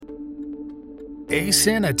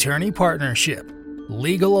ASIN Attorney Partnership.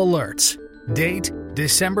 Legal alerts. Date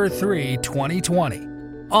December 3, 2020.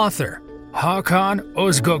 Author Hakan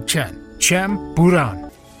Özgökçen, Cem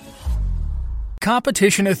Buran.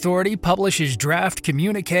 Competition Authority publishes draft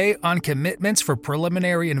communique on commitments for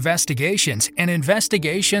preliminary investigations and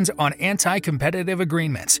investigations on anti-competitive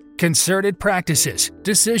agreements, concerted practices,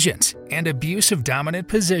 decisions, and abuse of dominant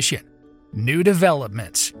position. New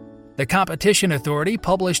developments. The Competition Authority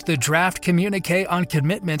published the draft communique on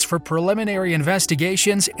commitments for preliminary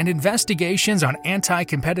investigations and investigations on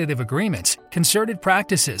anti-competitive agreements, concerted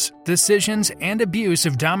practices, decisions, and abuse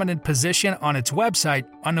of dominant position on its website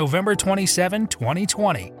on November 27,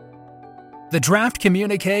 2020. The draft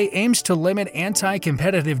communique aims to limit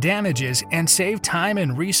anti-competitive damages and save time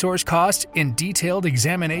and resource costs in detailed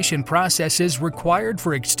examination processes required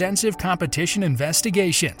for extensive competition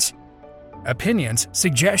investigations. Opinions,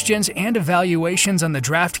 suggestions, and evaluations on the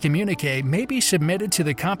draft communique may be submitted to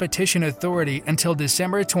the Competition Authority until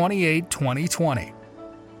December 28, 2020.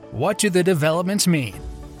 What do the developments mean?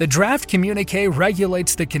 The draft communique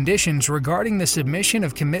regulates the conditions regarding the submission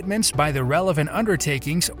of commitments by the relevant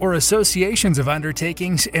undertakings or associations of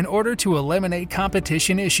undertakings in order to eliminate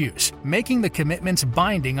competition issues, making the commitments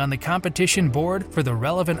binding on the Competition Board for the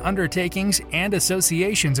relevant undertakings and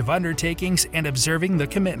associations of undertakings and observing the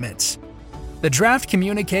commitments. The draft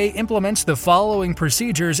communique implements the following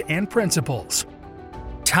procedures and principles.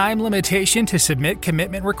 Time limitation to submit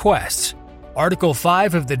commitment requests. Article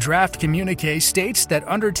 5 of the draft communique states that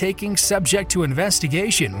undertakings subject to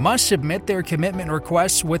investigation must submit their commitment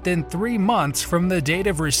requests within 3 months from the date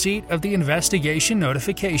of receipt of the investigation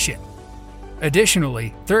notification.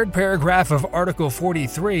 Additionally, third paragraph of Article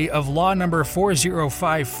 43 of Law No.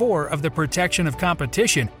 4054 of the Protection of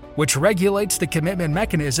Competition, which regulates the commitment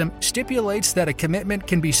mechanism, stipulates that a commitment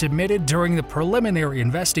can be submitted during the preliminary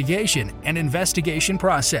investigation and investigation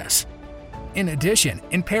process. In addition,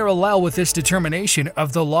 in parallel with this determination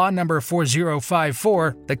of the Law No.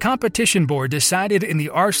 4054, the Competition Board decided in the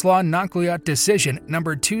Arslan Nakliyat Decision No.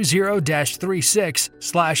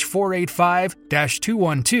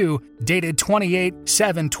 20-36/485-212, dated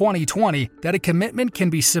 28/7/2020, that a commitment can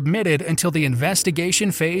be submitted until the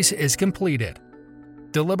investigation phase is completed.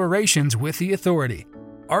 Deliberations with the Authority.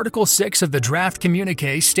 Article 6 of the draft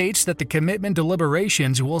communique states that the commitment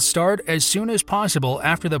deliberations will start as soon as possible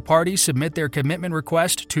after the parties submit their commitment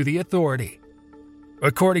request to the Authority.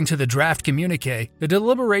 According to the draft communique, the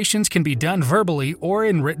deliberations can be done verbally or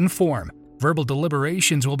in written form. Verbal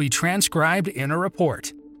deliberations will be transcribed in a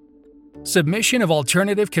report. Submission of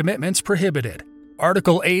alternative commitments prohibited.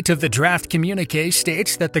 Article 8 of the draft communique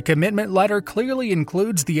states that the commitment letter clearly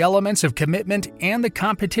includes the elements of commitment and the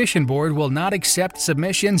Competition Board will not accept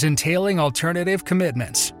submissions entailing alternative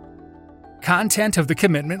commitments. Content of the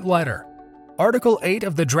commitment letter. Article 8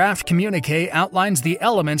 of the draft communique outlines the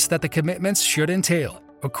elements that the commitments should entail.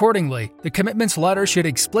 Accordingly, the commitments letter should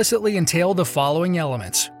explicitly entail the following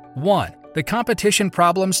elements. 1. The competition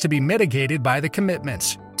problems to be mitigated by the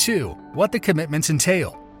commitments. 2. What the commitments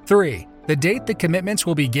entail. 3. The date the commitments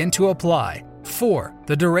will begin to apply. 4.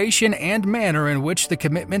 The duration and manner in which the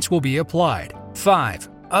commitments will be applied. 5.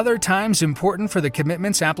 Other times important for the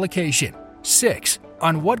commitments application. 6.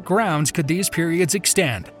 On what grounds could these periods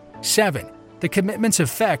extend? 7. The commitment's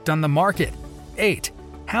effect on the market. 8.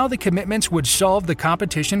 How the commitments would solve the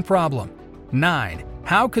competition problem. 9.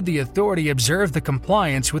 How could the Authority observe the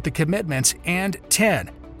compliance with the commitments? And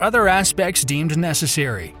 10. Other aspects deemed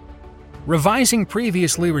necessary. Revising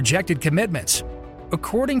previously rejected commitments.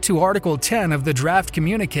 According to Article 10 of the draft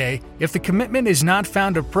communique, if the commitment is not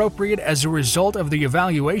found appropriate as a result of the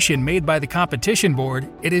evaluation made by the Competition Board,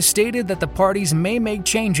 it is stated that the parties may make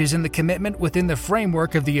changes in the commitment within the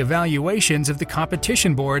framework of the evaluations of the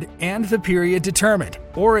Competition Board and the period determined,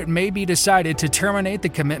 or it may be decided to terminate the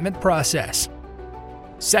commitment process.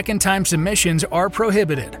 Second-time submissions are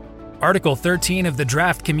prohibited. Article 13 of the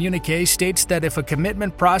draft communique states that if a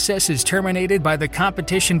commitment process is terminated by the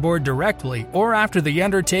Competition Board directly or after the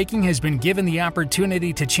undertaking has been given the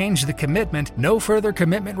opportunity to change the commitment, no further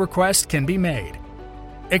commitment request can be made.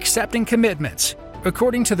 Accepting commitments.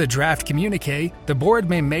 According to the draft communique, the Board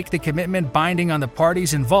may make the commitment binding on the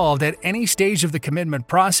parties involved at any stage of the commitment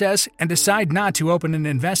process and decide not to open an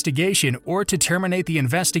investigation or to terminate the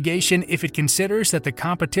investigation if it considers that the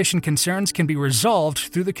competition concerns can be resolved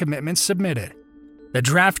through the commitments submitted. The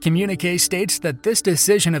draft communique states that this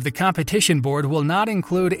decision of the Competition Board will not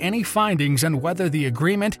include any findings on whether the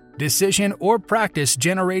agreement, decision, or practice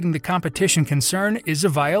generating the competition concern is a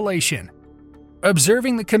violation.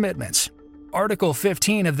 Observing the commitments. Article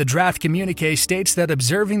 15 of the draft communiqué states that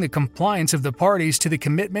observing the compliance of the parties to the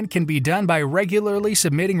commitment can be done by regularly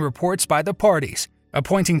submitting reports by the parties,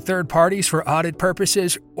 appointing third parties for audit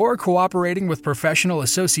purposes, or cooperating with professional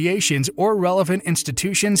associations or relevant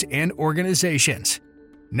institutions and organizations.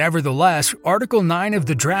 Nevertheless, Article 9 of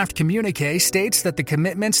the draft communiqué states that the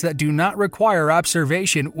commitments that do not require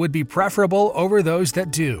observation would be preferable over those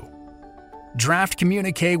that do. Draft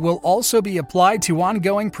communiqué will also be applied to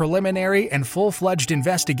ongoing preliminary and full-fledged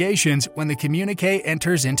investigations when the communiqué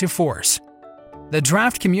enters into force. The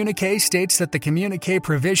draft communiqué states that the communiqué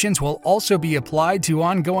provisions will also be applied to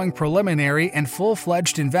ongoing preliminary and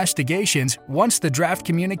full-fledged investigations once the draft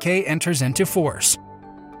communiqué enters into force.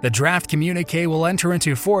 The draft communiqué will enter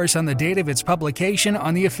into force on the date of its publication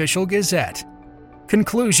on the Official Gazette.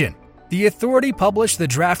 Conclusion: the authority published the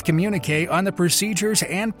draft communiqué on the procedures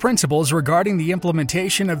and principles regarding the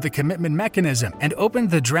implementation of the commitment mechanism and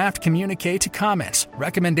opened the draft communiqué to comments,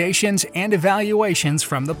 recommendations, and evaluations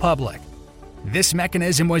from the public. This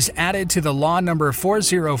mechanism was added to the Law No.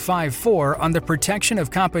 4054 on the protection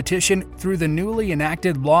of competition through the newly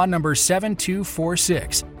enacted Law No.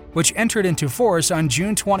 7246, which entered into force on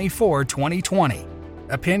June 24, 2020.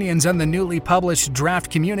 Opinions on the newly published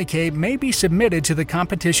draft communiqué may be submitted to the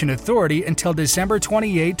Competition Authority until December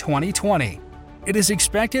 28, 2020. It is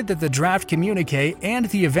expected that the draft communiqué and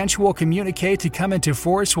the eventual communiqué to come into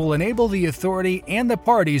force will enable the authority and the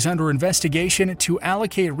parties under investigation to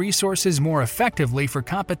allocate resources more effectively for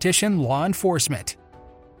competition law enforcement.